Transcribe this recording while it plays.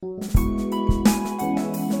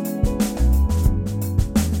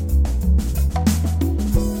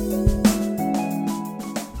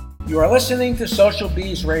You are listening to Social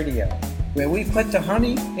Bees Radio, where we put the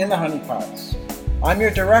honey in the honeypots. I'm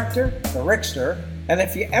your director, the Rickster, and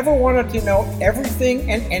if you ever wanted to know everything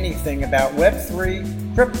and anything about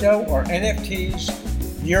Web3, crypto, or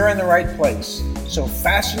NFTs, you're in the right place. So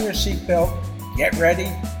fasten your seatbelt, get ready,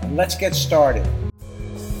 and let's get started.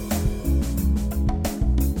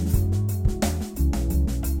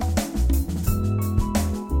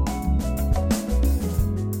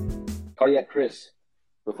 Cardiac Chris,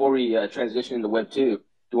 before we transition into Web 2, do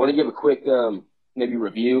you want to give a quick maybe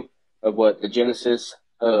review of what the genesis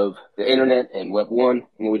of the internet and Web 1 and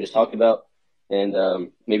what we just talked about, and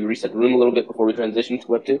maybe reset the room a little bit before we transition to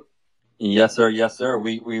Web 2? Yes, sir. Yes, sir.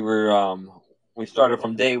 We we started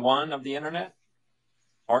from day one of the internet,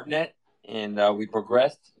 ArtNet, and we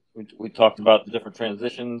progressed. We talked about the different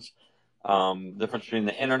transitions, difference between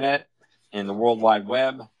the internet and the World Wide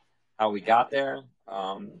Web, how we got there.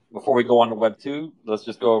 Before we go on to Web 2, let's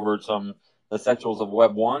just go over some essentials of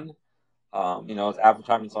Web 1. It's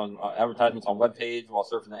advertisements on web page while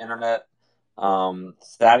surfing the internet.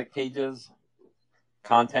 Static pages.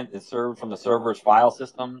 Content is served from the server's file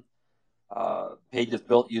system. Pages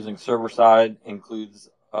built using server side includes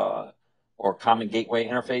or Common Gateway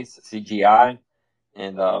Interface (CGI),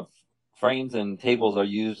 and frames and tables are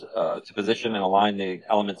used to position and align the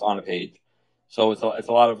elements on a page. So it's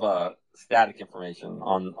a lot of static information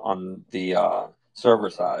on the server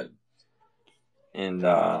side. And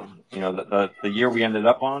the year we ended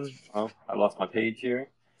up on, I lost my page here.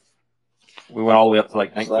 We went all the way up to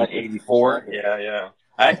like 1984. Yeah.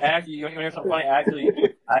 I actually, you want to hear something funny?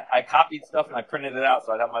 I copied stuff and I printed it out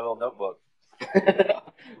so I'd have my little notebook.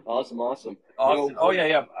 Awesome. Austin. Oh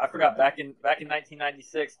yeah. I forgot. Back in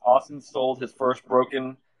 1996, Austin sold his first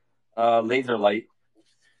broken laser light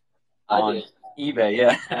on eBay.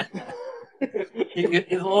 Yeah. He's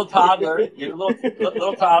a little toddler. He's a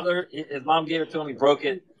little toddler. His mom gave it to him. He broke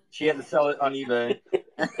it. She had to sell it on eBay.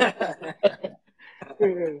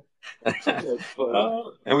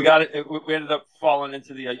 And we got it. We ended up falling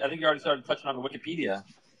into the. I think you already started touching on the Wikipedia.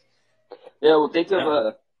 Yeah. Well, think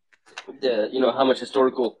of how much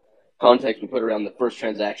historical context we put around the first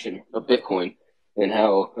transaction of Bitcoin and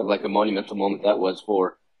how like a monumental moment that was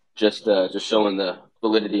for just showing the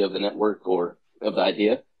validity of the network or of the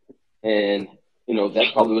idea. And,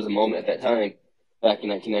 that probably was a moment at that time, back in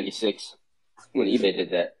 1996, when eBay did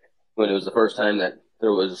that, when it was the first time that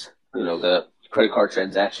there was, the credit card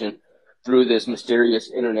transaction through this mysterious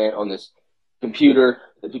internet on this computer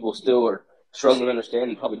that people still are struggling to understand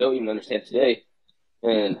and probably don't even understand today.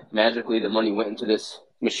 And magically the money went into this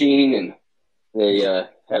machine and they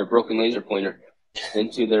had a broken laser pointer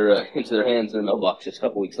into their hands in their mailbox just a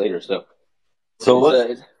couple weeks later.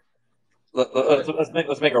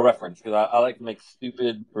 Let's make a reference, because I like to make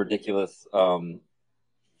stupid, ridiculous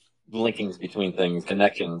linkings between things,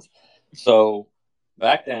 connections. So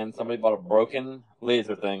back then, somebody bought a broken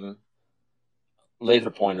laser pointer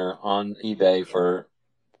on eBay for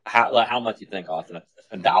how much you think, Austin?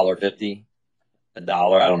 $1.50,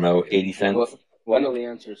 $1, I don't know, 80 cents. Well, I know the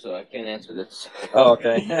answer, so I can't answer this. Oh,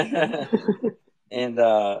 okay. and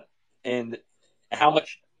how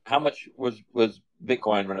much was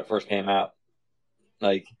Bitcoin when it first came out?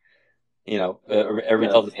 Like,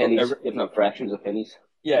 everybody tells the pennies, if not fractions of pennies.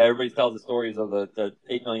 Yeah, everybody tells the stories of the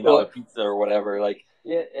 $8 million pizza or whatever. Like,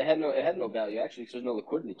 yeah, it had no value actually, because there's no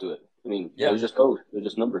liquidity to it. I mean, it was just code, it was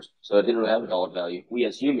just numbers, so it didn't really have a dollar value. We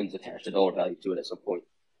as humans attached a dollar value to it at some point.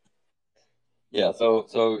 Yeah, so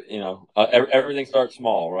everything starts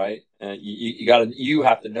small, right? You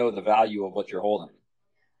have to know the value of what you're holding.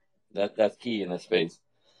 That's key in this space.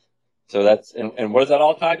 So and what does that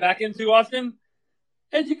all tie back into, Austin?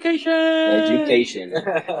 Education.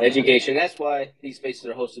 That's why these spaces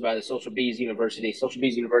are hosted by the Social Bees University. Social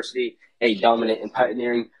Bees University, a dominant and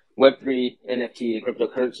pioneering Web3, NFT, and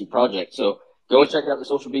cryptocurrency project. So go and check out the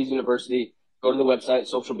Social Bees University. Go to the website,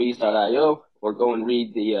 socialbees.io, or go and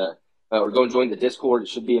read or go and join the Discord. It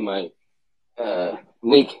should be in my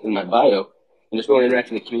link in my bio, and just go and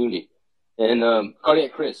interact with the community. And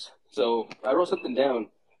Cardiac Chris. So I wrote something down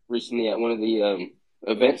recently at one of the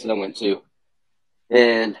events that I went to,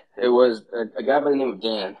 and it was a guy by the name of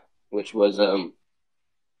Dan, which was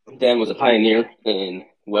Dan was a pioneer in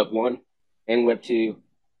Web 1 and Web 2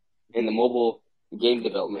 in the mobile game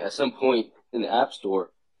development. At some point in the App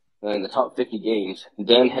Store, in the top 50 games,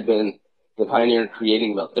 Dan had been the pioneer in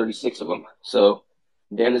creating about 36 of them. So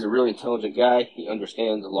Dan is a really intelligent guy. He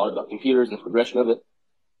understands a lot about computers and the progression of it,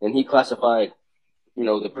 and he classified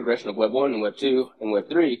the progression of Web 1 and Web 2 and Web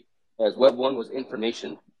 3 as Web 1 was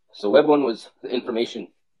information. So Web 1 was the information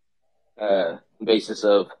basis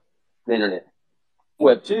of the internet.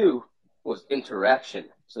 Web 2 was interaction.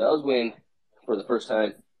 So that was when, for the first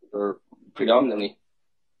time, or predominantly,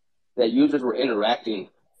 that users were interacting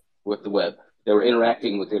with the web. They were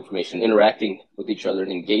interacting with the information, interacting with each other,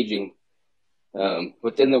 and engaging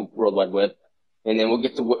within the World Wide Web. And then we'll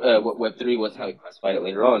get to what Web 3 was, how we classified it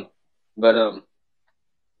later on. But,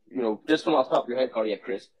 just from off the top of your head, Cardiac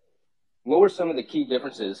Chris, what were some of the key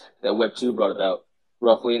differences that Web 2 brought about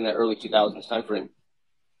roughly in that early 2000s timeframe?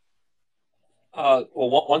 Well,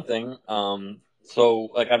 one thing, so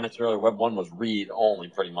like I mentioned earlier, Web 1 was read only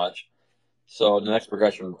pretty much. So the next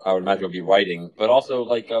progression, I would imagine, would be writing, but also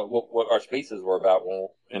like what our spaces were about.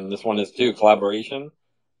 Well, and this one is too, collaboration.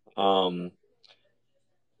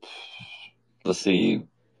 Let's see,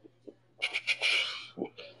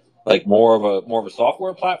 like more of a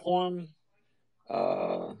software platform.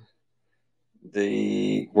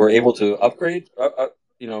 They were able to upgrade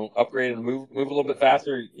and move a little bit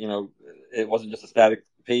faster. It wasn't just a static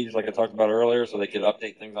page like I talked about earlier, so they could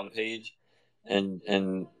update things on the page,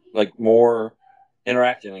 and like more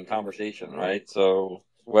interaction and conversation, right? So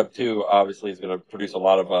Web 2 obviously is going to produce a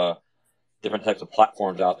lot of different types of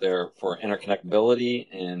platforms out there for interconnectability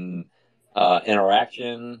and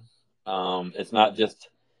interaction. It's not just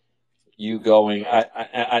you going.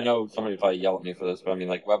 I know somebody will probably yell at me for this, but I mean,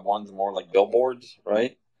 like Web 1's more like billboards,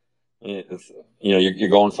 right? It's, you're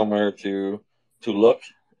going somewhere to look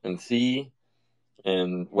and see,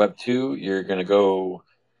 and Web 2 you're going to go.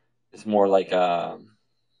 It's more like a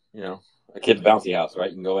kid's bouncy house, right?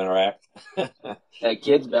 You can go interact. A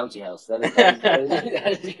kid's bouncy house. That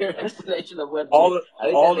is your explanation of Web 2. I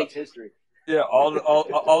think that makes history. Yeah, all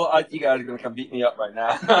the IT guys are going to come beat me up right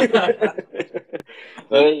now.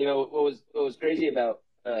 But what was crazy about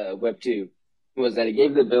Web 2 was that it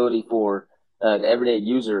gave the ability for the everyday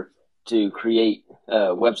user to create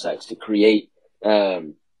websites, to create,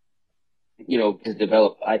 to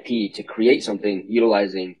develop IP, to create something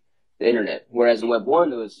utilizing the internet. Whereas in Web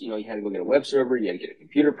 1, it was, you had to go get a web server, you had to get a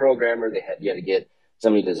computer programmer, you had to get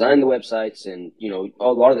somebody to design the websites, and,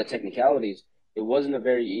 a lot of the technicalities. It wasn't a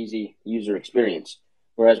very easy user experience.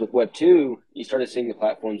 Whereas with Web 2, you started seeing the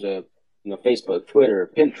platforms of, Facebook, Twitter,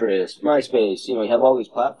 Pinterest, MySpace. You have all these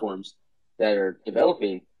platforms that are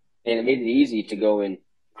developing, and it made it easy to go and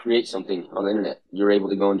create something on the internet. You're able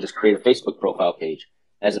to go and just create a Facebook profile page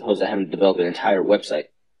as opposed to having to develop an entire website.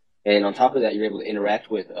 And on top of that, you're able to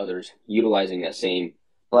interact with others utilizing that same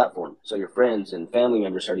platform. So your friends and family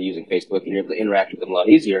members started using Facebook, and you're able to interact with them a lot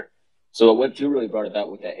easier. So what Web 2 really brought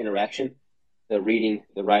about with that interaction, the reading,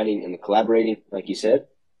 the writing, and the collaborating, like you said,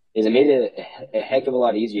 is it made it a heck of a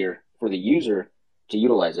lot easier for the user to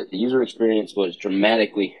utilize it. The user experience was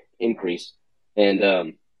dramatically increased. And,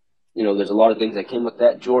 there's a lot of things that came with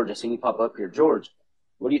that. George, I seen you pop up here. George,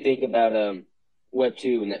 what do you think about Web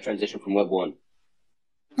 2 and that transition from Web 1?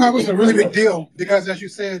 That was a really big deal because, as you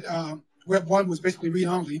said, Web 1 was basically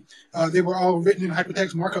read-only. They were all written in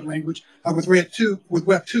hypertext markup language. With Web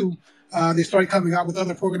 2, they started coming out with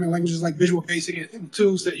other programming languages like Visual Basic and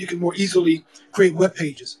tools that you can more easily create web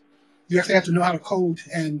pages. You actually have to know how to code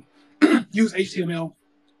and use HTML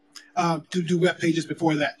to do web pages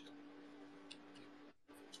before that.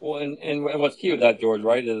 Well, and what's key with that, George,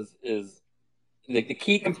 right, is the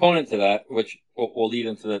key component to that, which will lead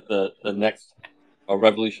into the next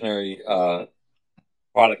revolutionary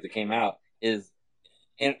product that came out, is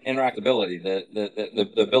interactability, the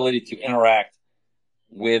ability to interact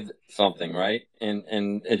with something, right? And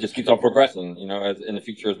it just keeps on progressing, as in the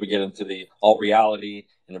future, as we get into the alt reality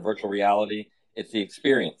and the virtual reality, it's the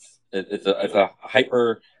experience. It's a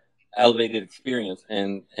hyper elevated experience,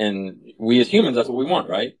 and we as humans, that's what we want,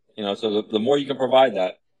 right? So the more you can provide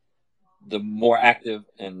that, the more active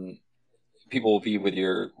and people will be with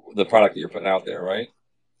the product that you're putting out there, right?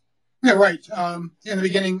 Yeah, right. In the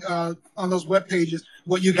beginning, on those web pages,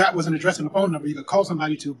 what you got was an address and a phone number. You could call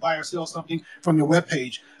somebody to buy or sell something from your web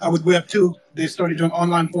page. With Web 2, they started doing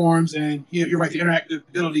online forums, and you're right, the interactive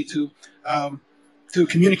ability to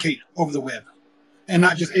communicate over the web, and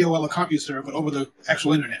not just AOL or CompuServe, but over the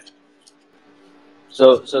actual internet.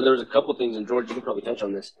 So there was a couple things, and George, you can probably touch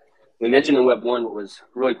on this. We mentioned in Web 1 what was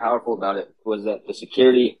really powerful about it was that the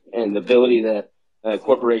security and the ability that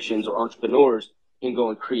corporations or entrepreneurs can go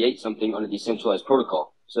and create something on a decentralized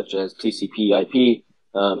protocol, such as TCP/IP,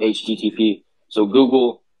 HTTP. So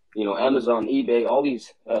Google, Amazon, eBay, all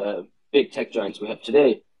these big tech giants we have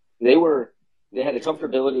today, they had the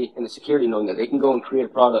comfortability and the security knowing that they can go and create a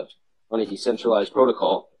product on a decentralized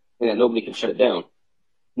protocol and that nobody can shut it down.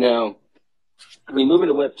 Now, we move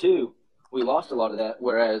into Web 2, we lost a lot of that,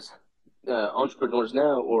 whereas entrepreneurs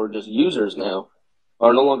now, or just users now,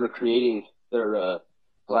 are no longer creating their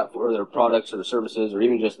platform or their products or the services, or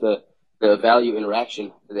even just the value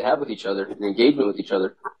interaction that they have with each other, the engagement with each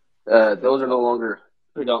other, those are no longer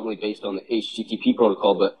predominantly based on the HTTP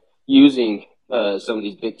protocol, but using some of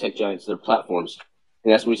these big tech giants, their platforms.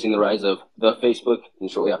 And that's when we've seen the rise of the Facebook, and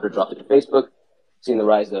shortly after it dropped it to Facebook, seen the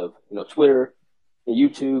rise of Twitter and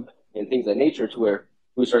YouTube and things of that nature, to where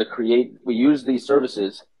we use these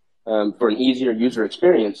services for an easier user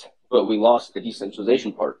experience, but we lost the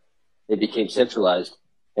decentralization part. It became centralized,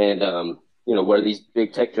 and where these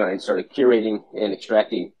big tech giants started curating and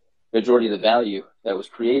extracting the majority of the value that was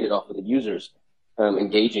created off of the users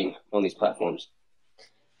engaging on these platforms.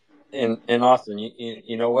 And Austin,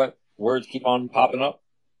 you know what? Words keep on popping up.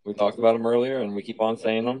 We talked about them earlier, and we keep on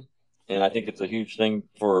saying them. And I think it's a huge thing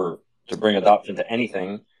to bring adoption to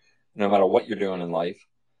anything, no matter what you're doing in life.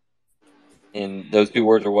 And those two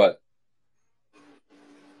words are what?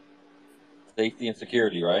 Safety and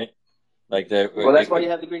security, right? Well, that's why you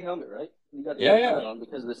have the green helmet, right? You got the helmet on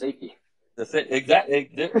because of the safety. Exactly.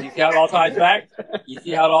 You see how it all ties back? You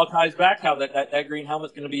see how it all ties back? How that green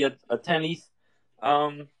helmet's going to be a 10 ETH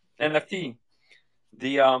NFT.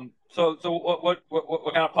 So what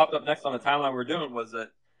kind of popped up next on the timeline we were doing was that,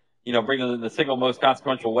 bringing in the single most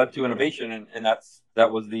consequential Web 2 innovation, and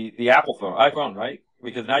that was the Apple iPhone, right?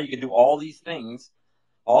 Because now you can do all these things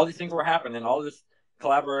were happening, all this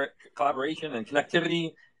collaboration and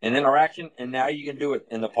connectivity and interaction, and now you can do it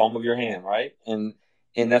in the palm of your hand, right? And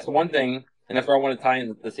that's one thing, and that's where I want to tie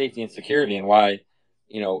in the safety and security, and why,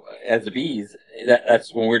 as the bees,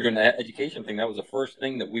 that's when we were doing the education thing, that was the first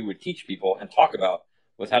thing that we would teach people and talk about,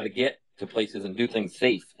 was how to get to places and do things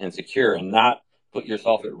safe and secure and not put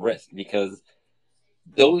yourself at risk, because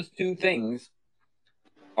those two things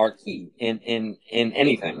are key in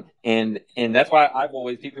anything. And that's why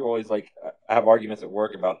people are always like, have arguments at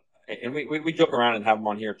work about, and we joke around and have them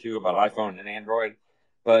on here too about iPhone and Android.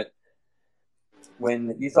 But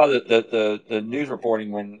when you saw the news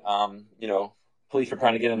reporting, when police were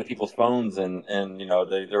trying to get into people's phones, and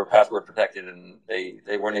they were password protected, and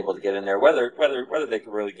they weren't able to get in there, whether they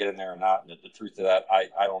could really get in there or not, and the truth of that,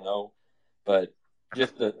 I don't know. But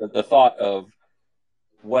just the thought of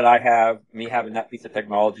what I have, me having that piece of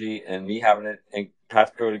technology and me having it in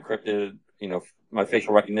passcode encrypted, my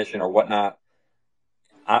facial recognition or whatnot,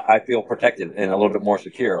 I feel protected and a little bit more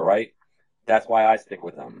secure, right? That's why I stick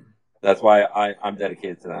with them. That's why I'm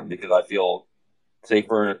dedicated to them, because I feel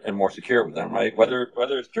safer and more secure with them, right? Whether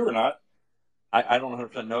it's true or not, I don't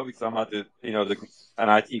 100% know, because I'm not an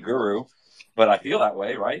IT guru, but I feel that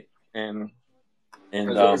way, right? And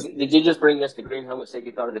did you just bring us the green helmet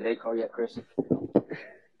safety thought of the day card yet, Chris?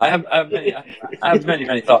 I have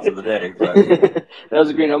many thoughts of the day, but that was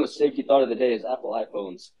the green helmet safety thought of the day, is Apple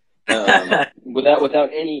iPhones. Without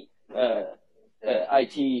any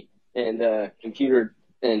IT and computer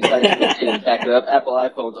and scientific to back it up, Apple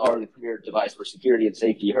iPhones are the premier device for security and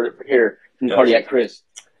safety. You heard it here from Cardiac Chris.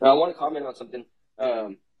 Now, I want to comment on something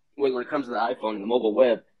when it comes to the iPhone and the mobile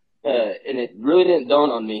web, and it really didn't dawn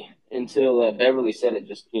on me until Beverly said it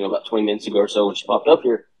just about 20 minutes ago or so, when she popped up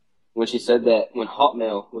here, when she said that when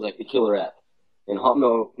Hotmail was like the killer app, and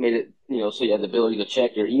Hotmail made it so you had the ability to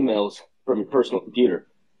check your emails from your personal computer.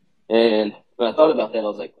 And when I thought about that, I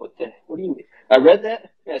was like, what do you mean? I read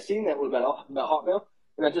that, and I seen that one about Hotmail,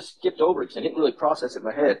 and I just skipped over it because I didn't really process it in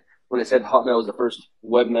my head when it said Hotmail was the first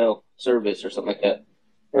webmail service or something like that.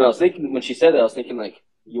 And I was thinking, when she said that, I was thinking, like,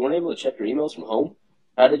 you weren't able to check your emails from home?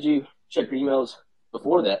 How did you check your emails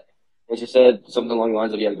before that? And she said something along the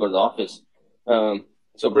lines of you had to go to the office.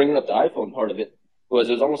 So bringing up the iPhone part of it was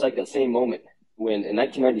almost like that same moment when in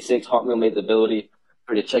 1996 Hotmail made the ability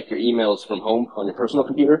for you to check your emails from home on your personal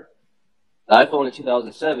computer. The iPhone in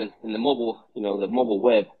 2007 and the mobile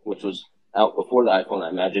web, which was out before the iPhone, I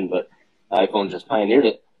imagine, but the iPhone just pioneered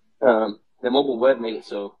it. The mobile web made it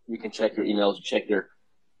so you can check your emails, check your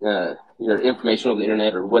information over the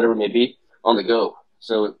internet or whatever it may be on the go.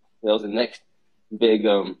 So that was the next big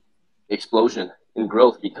explosion in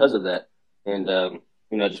growth because of that. And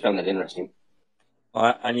I just found that interesting.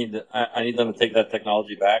 Well, I need them to take that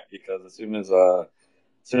technology back, because as soon as the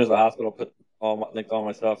hospital put linked all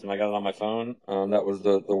my stuff and I got it on my phone, that was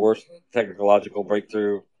the worst technological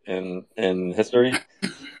breakthrough in history,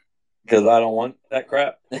 because I don't want that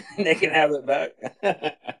crap. They can have it back.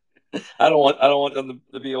 I don't want them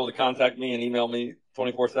to be able to contact me and email me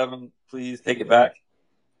 24/7. Please take it back.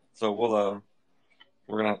 So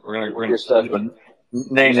we're gonna stuck.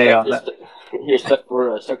 Nay on that. You're stuck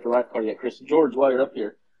for life, Cardiac Chris. George, while you're up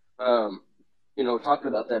here, talking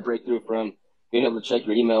about that breakthrough from being able to check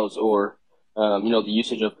your emails or the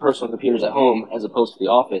usage of personal computers at home as opposed to the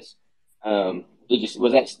office.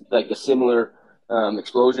 Was that like a similar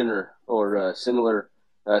explosion or similar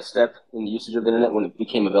step in the usage of the internet when it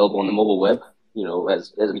became available on the mobile web?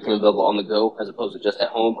 As it became available on the go as opposed to just at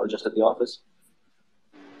home or just at the office.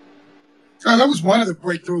 That was one of the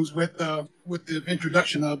breakthroughs with the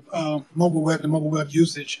introduction of mobile web and mobile web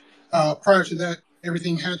usage. Prior to that,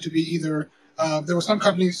 everything had to be either. There were some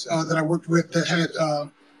companies that I worked with that had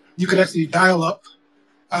you could actually dial up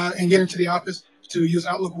and get into the office to use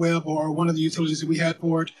Outlook Web or one of the utilities that we had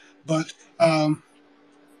for it. But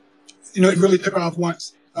it really took off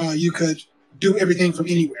once you could do everything from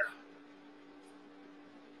anywhere.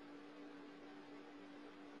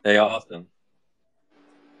 Hey, Austin.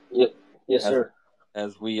 Yep. Yes, sir.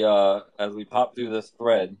 As we pop through this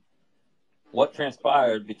thread, what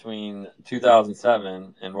transpired between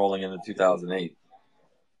 2007 and rolling into 2008?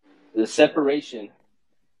 The separation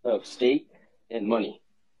of state and money.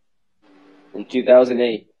 In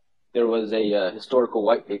 2008, there was a historical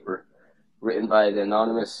white paper written by the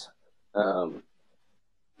anonymous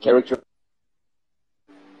character.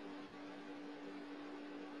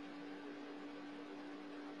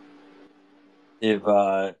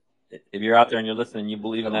 If you're out there and you're listening, you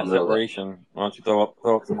believe in that separation, why don't you throw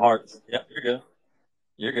up some hearts? Yep,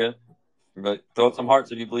 you're good. But throw up some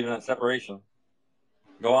hearts if you believe in that separation.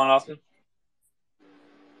 Go on, Austin.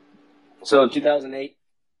 So in 2008,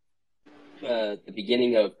 the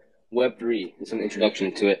beginning of Web3, it's an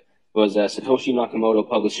introduction to it, was Satoshi Nakamoto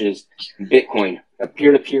publishes Bitcoin, a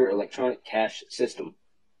peer-to-peer electronic cash system,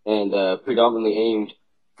 and predominantly aimed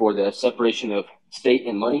for the separation of state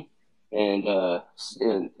and money, and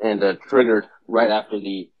triggered right after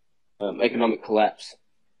the economic collapse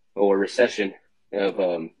or recession of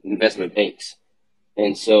investment banks.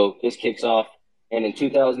 And so this kicks off, and in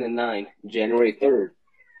 2009, January 3rd,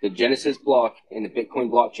 the Genesis block in the Bitcoin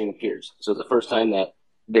blockchain appears. So it's the first time that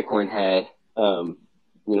Bitcoin had,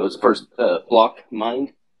 it's the first block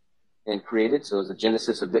mined and created. So it was the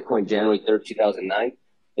genesis of Bitcoin, January 3rd, 2009.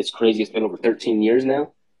 It's crazy. It's been over 13 years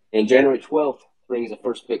now. And January 12th brings the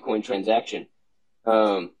first Bitcoin transaction.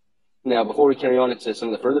 Now, before we carry on into some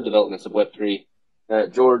of the further developments of Web3,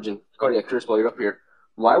 George and Cardiac Chris, while you're up here,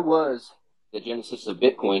 why was the genesis of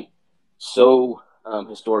Bitcoin so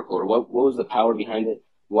historical, or what was the power behind it?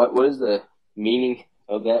 What is the meaning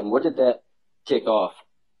of that, and what did that kick off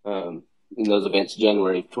in those events,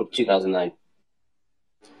 January 2009?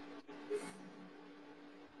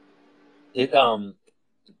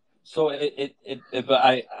 Before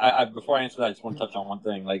I answer that, I just want to touch on one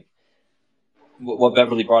thing, like what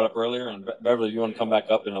Beverly brought up earlier, and Beverly, if you want to come back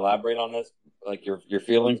up and elaborate on this, like your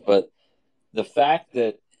feelings, but the fact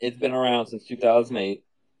that it's been around since 2008,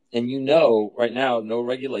 and right now, no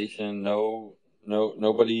regulation,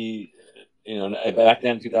 nobody, back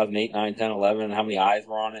then, 2008, 9, 10, 11, how many eyes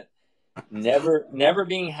were on it, never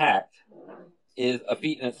being hacked is a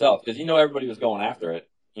feat in itself, because everybody was going after it,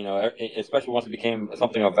 especially once it became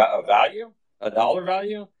something of value, a dollar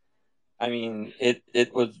value. I mean,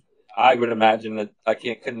 it was, I would imagine that I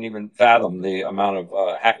couldn't even fathom the amount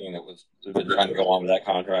of hacking that was trying to go on with that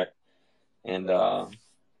contract. And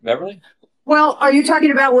Beverly? Well, are you talking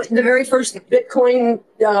about the very first Bitcoin,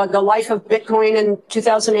 the life of Bitcoin in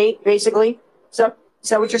 2008, basically? Is that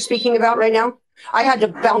what you're speaking about right now? I had to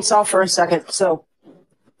bounce off for a second, so.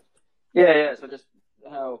 Yeah. So just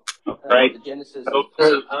how right. The genesis.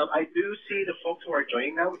 I do see the folks who are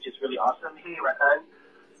joining now, which is really awesome. Hey, Ratan.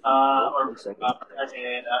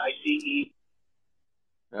 And I see.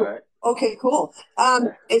 All right. Okay, cool.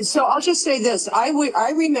 And so I'll just say this. I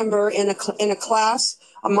remember in a class,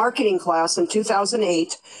 a marketing class in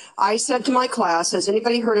 2008, I said to my class, has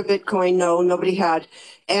anybody heard of Bitcoin? No, nobody had.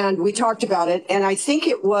 And we talked about it. And I think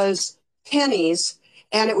it was pennies.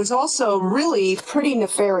 And it was also really pretty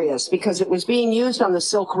nefarious because it was being used on the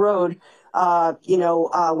Silk Road,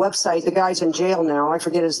 website. The guy's in jail now. I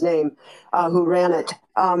forget his name, who ran it.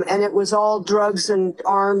 And it was all drugs and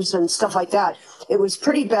arms and stuff like that. It was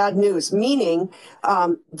pretty bad news, meaning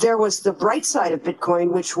there was the bright side of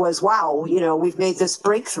Bitcoin, which was, wow, we've made this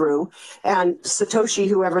breakthrough. And Satoshi,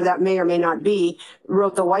 whoever that may or may not be,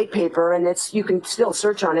 wrote the white paper, and you can still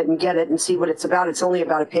search on it and get it and see what it's about. It's only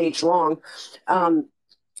about a page long.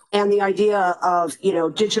 And the idea of,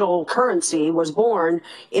 digital currency was born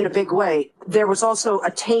in a big way. There was also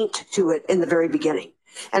a taint to it in the very beginning.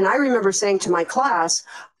 And I remember saying to my class,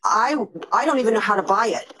 I don't even know how to buy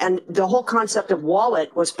it. And the whole concept of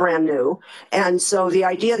wallet was brand new. And so the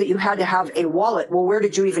idea that you had to have a wallet, well, where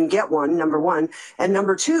did you even get one? Number one. And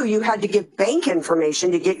number two, you had to give bank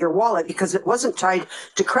information to get your wallet because it wasn't tied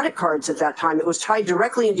to credit cards at that time. It was tied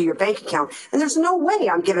directly into your bank account. And there's no way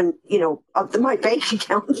I'm giving, up my bank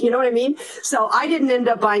account. You know what I mean? So I didn't end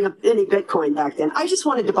up buying any Bitcoin back then. I just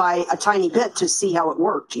wanted to buy a tiny bit to see how it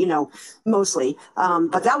worked, mostly.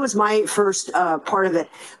 But that was my first part of it.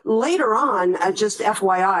 Later on, just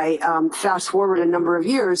FYI, fast forward a number of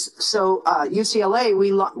years. So UCLA,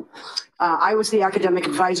 I was the academic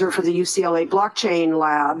advisor for the UCLA blockchain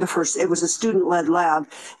lab. It was a student-led lab,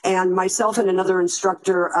 and myself and another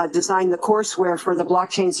instructor designed the courseware for the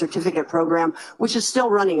blockchain certificate program, which is still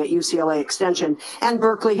running at UCLA Extension. And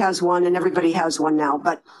Berkeley has one, and everybody has one now.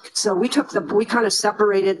 But so we kind of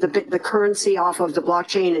separated the currency off of the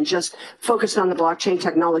blockchain and just focused on the blockchain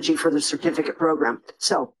technology for the certificate program.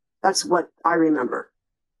 So that's what I remember.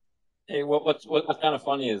 Hey, what's kind of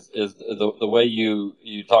funny is the way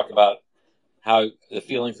you talk about how the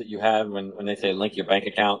feelings that you have when they say link your bank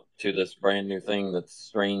account to this brand new thing that's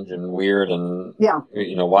strange and weird, and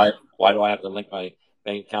why do I have to link my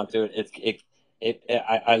bank account to it?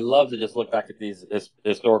 I love to just look back at these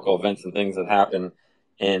historical events and things that happen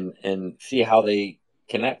and see how they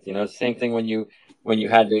connect. Same thing when you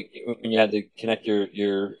had to connect your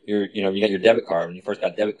you got your debit card when you first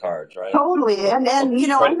got debit cards, right? Totally.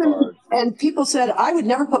 And people said I would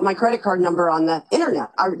never put my credit card number on the internet.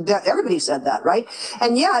 Everybody said that, right?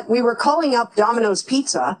 And yet we were calling up Domino's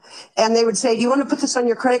Pizza and they would say, do you want to put this on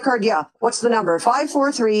your credit card? Yeah. What's the number?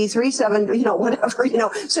 54337, whatever,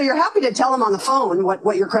 So you're happy to tell them on the phone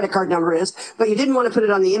what your credit card number is, but you didn't want to put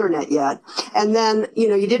it on the internet yet. And then,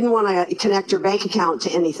 you didn't want to connect your bank account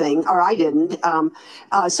to anything, or I didn't.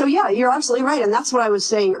 So yeah, you're absolutely right. And that's what I was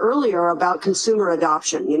saying earlier about consumer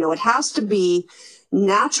adoption. It has to be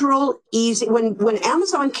natural, easy. When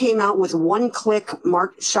Amazon came out with one-click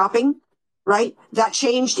shopping, right? That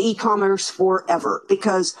changed e-commerce forever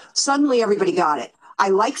because suddenly everybody got it. I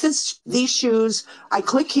like these shoes. I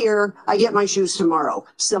click here. I get my shoes tomorrow.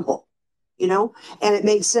 Simple. And it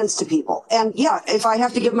made sense to people. And yeah, if I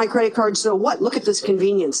have to give my credit card, so what? Look at this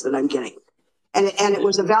convenience that I'm getting. And it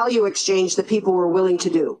was a value exchange that people were willing to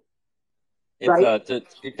do. It's right? To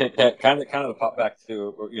kind of pop back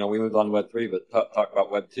to, we moved on to Web3, but talk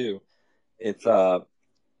about Web2.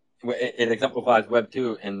 It exemplifies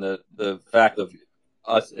Web2 and the fact of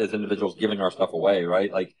us as individuals giving our stuff away,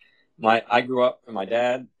 right? Like I grew up, and my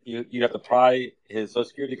dad, you'd have to pry his Social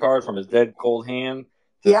Security card from his dead cold hand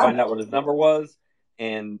to find out what his number was.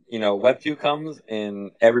 And, Web2 comes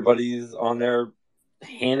and everybody's on there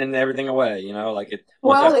handing everything away,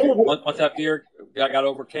 once that fear got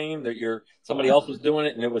overcame, that somebody else was doing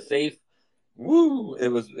it and it was safe. Woo!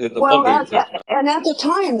 And at the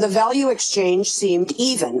time, the value exchange seemed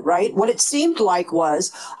even, right? What it seemed like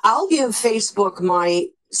was, I'll give Facebook my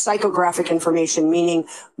psychographic information, meaning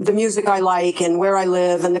the music I like and where I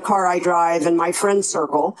live and the car I drive and my friend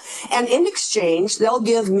circle. And in exchange, they'll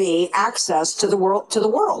give me access to the world.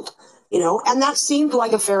 And that seemed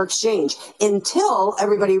like a fair exchange until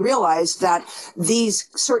everybody realized that these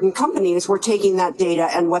certain companies were taking that data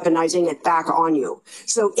and weaponizing it back on you.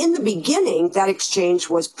 So in the beginning, that exchange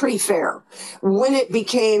was pretty fair. When it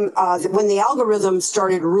became, when the algorithm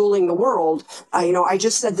started ruling the world, I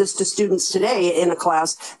just said this to students today in a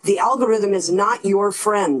class, the algorithm is not your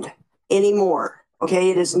friend anymore.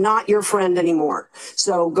 Okay, it is not your friend anymore.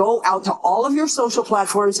 So go out to all of your social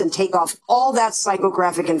platforms and take off all that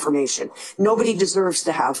psychographic information. Nobody deserves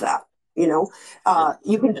to have that. You know what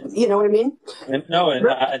I mean? I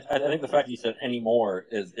think the fact you said anymore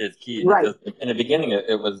is key. Right. Because in the beginning,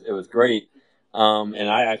 it was great. And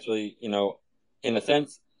I actually, in a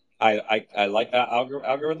sense, I like that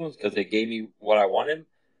algorithms because they gave me what I wanted.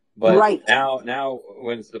 But now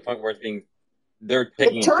when it's the point where it's being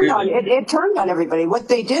it turned on everybody. What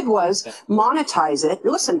they did was monetize it.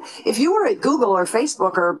 Listen, if you were at Google or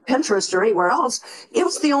Facebook or Pinterest or anywhere else, it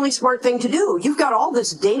was the only smart thing to do. You've got all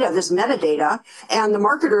this data, this metadata, and the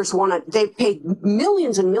marketers they've paid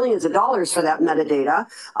millions and millions of dollars for that metadata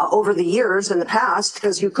over the years in the past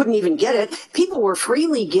because you couldn't even get it. People were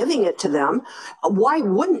freely giving it to them. Why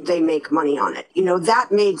wouldn't they make money on it?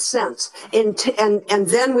 That made sense. And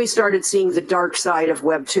then we started seeing the dark side of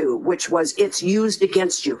Web 2, which was it's used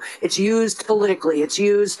against you. It's used politically. It's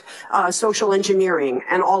used social engineering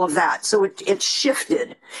and all of that. So it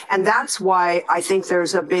shifted. And that's why I think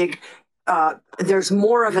there's a big there's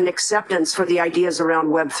more of an acceptance for the ideas around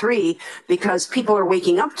Web3 because people are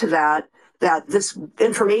waking up to that this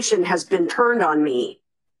information has been turned on me.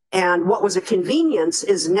 And what was a convenience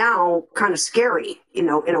is now kind of scary, in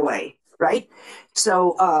a way, right?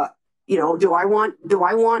 So, do I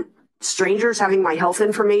want strangers having my health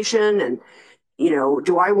information? And,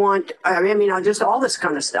 do I want, just all this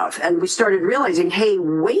kind of stuff. And we started realizing, hey,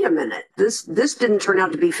 wait a minute, this didn't turn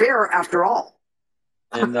out to be fair after all.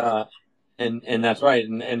 And that's right.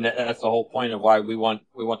 And that's the whole point of why we want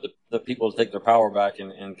the people to take their power back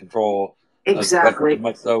and control. Exactly. As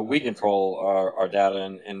much so we control our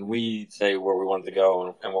data and we say where we want it to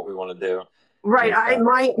go and what we want to do. Right.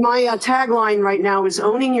 My tagline right now is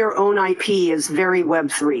owning your own IP is very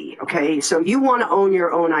Web3. Okay. So you want to own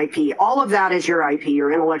your own IP. All of that is your IP,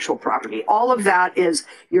 your intellectual property. All of that is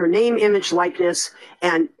your name, image, likeness,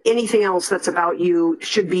 and anything else that's about you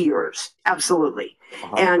should be yours. Absolutely.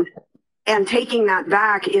 And taking that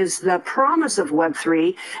back is the promise of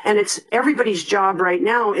Web3. And it's everybody's job right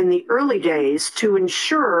now in the early days to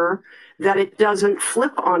ensure that it doesn't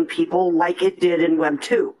flip on people like it did in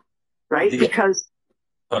Web2, right? Because...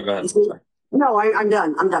 Oh, go ahead. No, I'm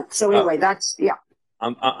done. I'm done. So anyway, that's, yeah.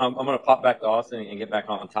 I'm going to pop back to Austin and get back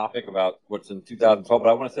on topic about what's in 2012. But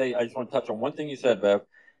I just want to touch on one thing you said, Bev,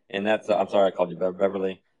 and that's, I'm sorry I called you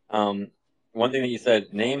Beverly. One thing that you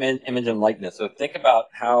said, name, image, and likeness. So think about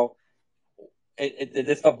how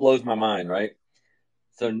this stuff blows my mind, right?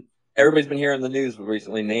 So everybody's been hearing the news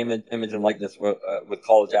recently, name, image, and likeness with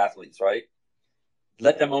college athletes, right?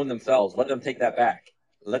 Let them own themselves. Let them take that back.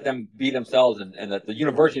 Let them be themselves, and that the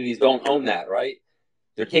universities don't own that, right?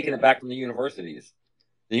 They're taking it back from the universities.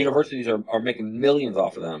 The universities are making millions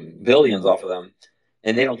off of them, billions off of them,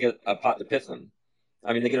 and they don't get a pot to piss in.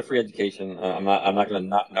 I mean, they get a free education. I'm not going to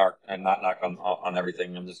not knock on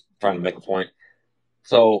everything. I'm just trying to make a point.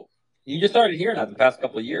 So you just started hearing that the past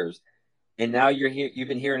couple of years, and now you've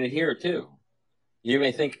been hearing it here too. You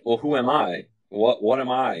may think, well, who am I? What am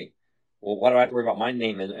I? Well, why do I have to worry about my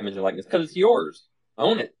name, image, and likeness? Because it's yours.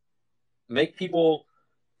 Own it. Make people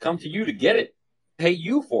come to you to get it. Pay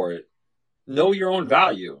you for it. Know your own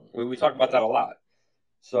value. We talk about that a lot.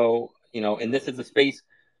 So, and this is a space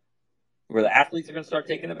where the athletes are going to start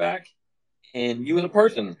taking it back, and you as a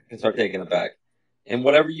person can start taking it back. And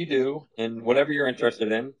whatever you do, and whatever you're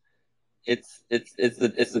interested in, it's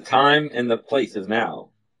the time and the place is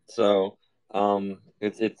now. So,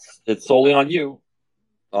 it's solely on you.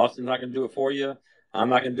 Austin's not going to do it for you. I'm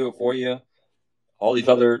not going to do it for you. All these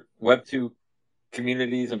other Web2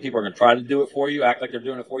 communities and people are going to try to do it for you, act like they're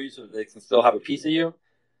doing it for you so that they can still have a piece of you.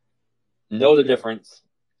 Know the difference.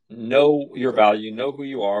 Know your value. Know who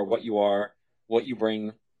you are, what you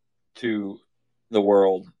bring to the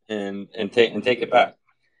world, and take it back.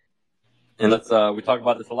 And let's we talk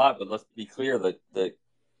about this a lot, but let's be clear that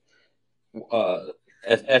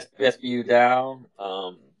SBU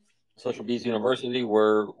DAO, Social Bees University,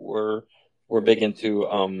 we're big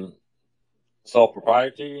into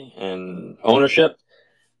self-propriety and ownership,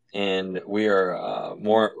 and we are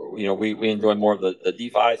more, we enjoy more of the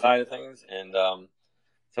DeFi side of things. And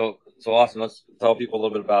so Austin, let's tell people a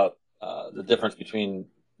little bit about the difference between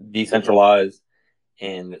decentralized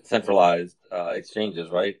and centralized exchanges,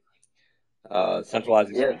 right?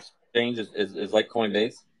 Centralized exchange is like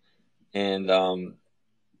Coinbase, and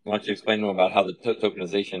why don't you explain to them about how the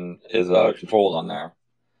tokenization is controlled on there?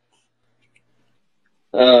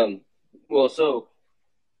 Well, so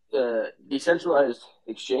the decentralized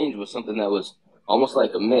exchange was something that was almost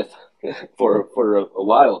like a myth for a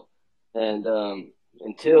while, and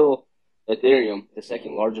until Ethereum, the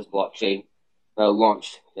second largest blockchain,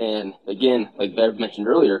 launched. And again, like Bev mentioned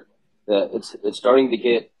earlier, that it's starting to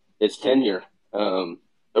get its tenure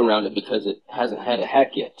around it because it hasn't had a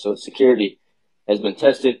hack yet. So its security has been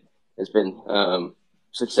tested, has been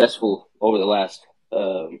successful over the last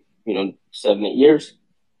 7-8 years.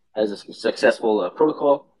 Has a successful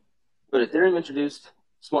protocol, but Ethereum introduced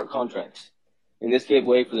smart contracts, and this gave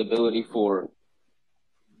way for the ability for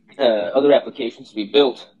other applications to be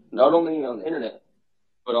built not only on the internet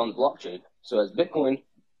but on the blockchain. So as Bitcoin,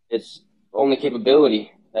 its only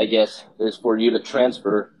capability, I guess, is for you to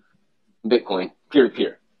transfer Bitcoin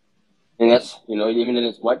peer-to-peer, and that's even in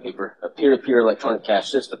its white paper, a peer-to-peer electronic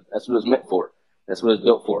cash system. That's what it was meant for. That's what it's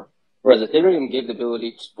built for. Whereas Ethereum gave the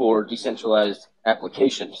ability for decentralized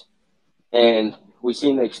applications. And we've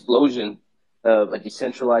seen the explosion of a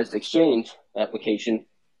decentralized exchange application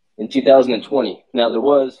in 2020. Now, there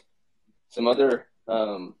was some other,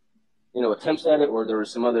 attempts at it, or there were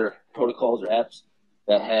some other protocols or apps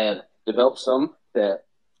that had developed some that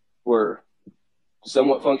were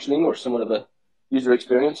somewhat functioning or somewhat of a user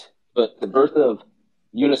experience. But the birth of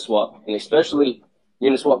Uniswap, and especially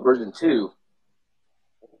Uniswap version 2,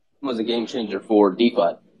 was a game changer for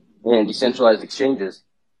DeFi and decentralized exchanges,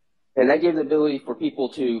 And that gave the ability for people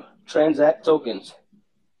to transact tokens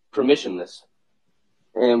permissionless.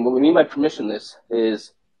 And what we mean by permissionless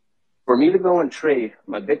is for me to go and trade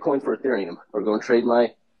my Bitcoin for Ethereum, or go and trade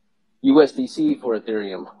my USDC for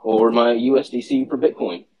Ethereum, or my USDC for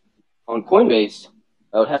Bitcoin on Coinbase,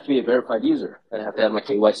 I would have to be a verified user. I'd have to have my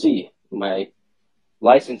KYC. My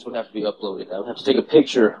license would have to be uploaded. I would have to take a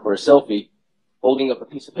picture or a selfie holding up a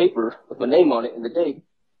piece of paper with my name on it and the date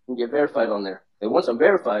and get verified on there. And once I'm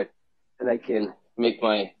verified, then I can make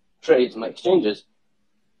my trades, my exchanges,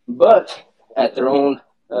 but at their own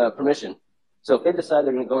permission. So if they decide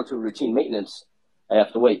they're going to go into routine maintenance, I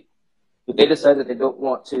have to wait. If they decide that they don't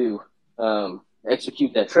want to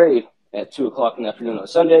execute that trade at 2 o'clock in the afternoon on a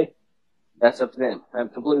Sunday, that's up to them. I'm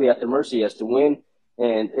completely at their mercy as to when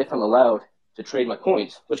and if I'm allowed to trade my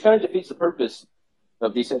coins, which kind of defeats the purpose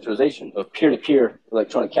of decentralization, of peer-to-peer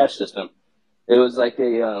electronic cash system. It was like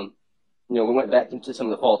we went back into some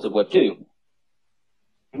of the faults of Web 2.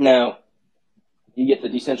 Now, you get the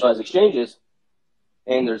decentralized exchanges,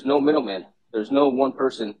 and there's no middleman. There's no one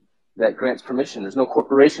person that grants permission. There's no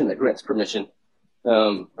corporation that grants permission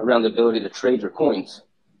around the ability to trade your coins.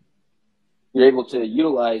 You're able to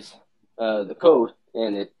utilize the code,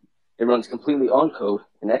 and it runs completely on code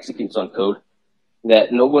and executes on code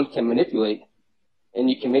that no one can manipulate, and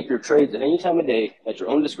you can make your trades at any time of day at your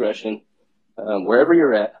own discretion, wherever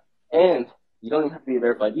you're at, and you don't even have to be a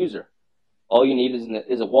verified user. All you need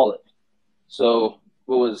is a wallet. So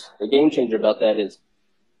what was a game changer about that is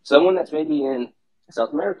someone that's maybe in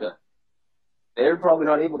South America, they're probably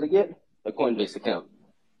not able to get a Coinbase account.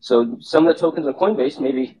 So some of the tokens on Coinbase,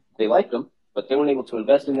 maybe they liked them, but they weren't able to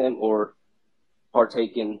invest in them or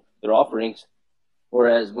partake in their offerings.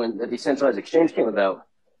 Whereas when the decentralized exchange came about,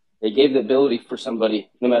 they gave the ability for somebody,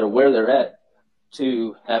 no matter where they're at,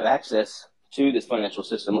 to have access to this financial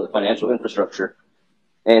system or the financial infrastructure.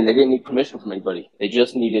 And they didn't need permission from anybody. They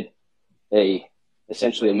just needed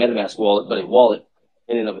essentially a MetaMask wallet, but a wallet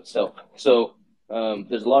in and of itself. So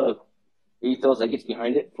there's a lot of ethos that gets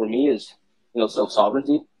behind it. For me is,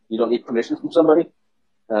 self-sovereignty. You don't need permission from somebody.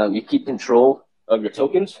 You keep control of your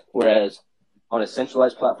tokens, whereas on a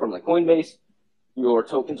centralized platform like Coinbase, your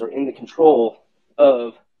tokens are in the control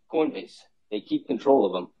of Coinbase. They keep control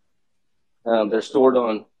of them. They're stored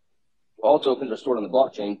on, all tokens are stored on the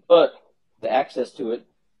blockchain, but the access to it,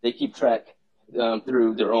 they keep track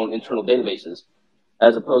through their own internal databases,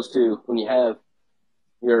 as opposed to when you have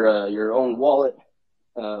your own wallet,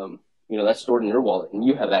 that's stored in your wallet, and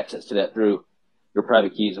you have access to that through your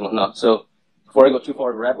private keys and whatnot. So before I go too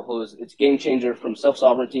far of a rabbit hole, it's a game changer from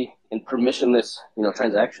self-sovereignty and permissionless,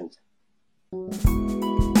 transactions.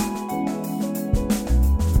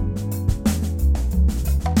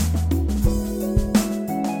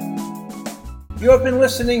 You have been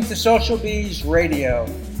listening to Social Bees Radio,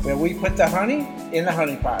 where we put the honey in the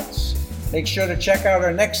honeypots. Make sure to check out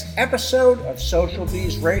our next episode of Social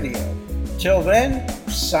Bees Radio. Till then,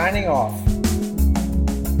 signing off.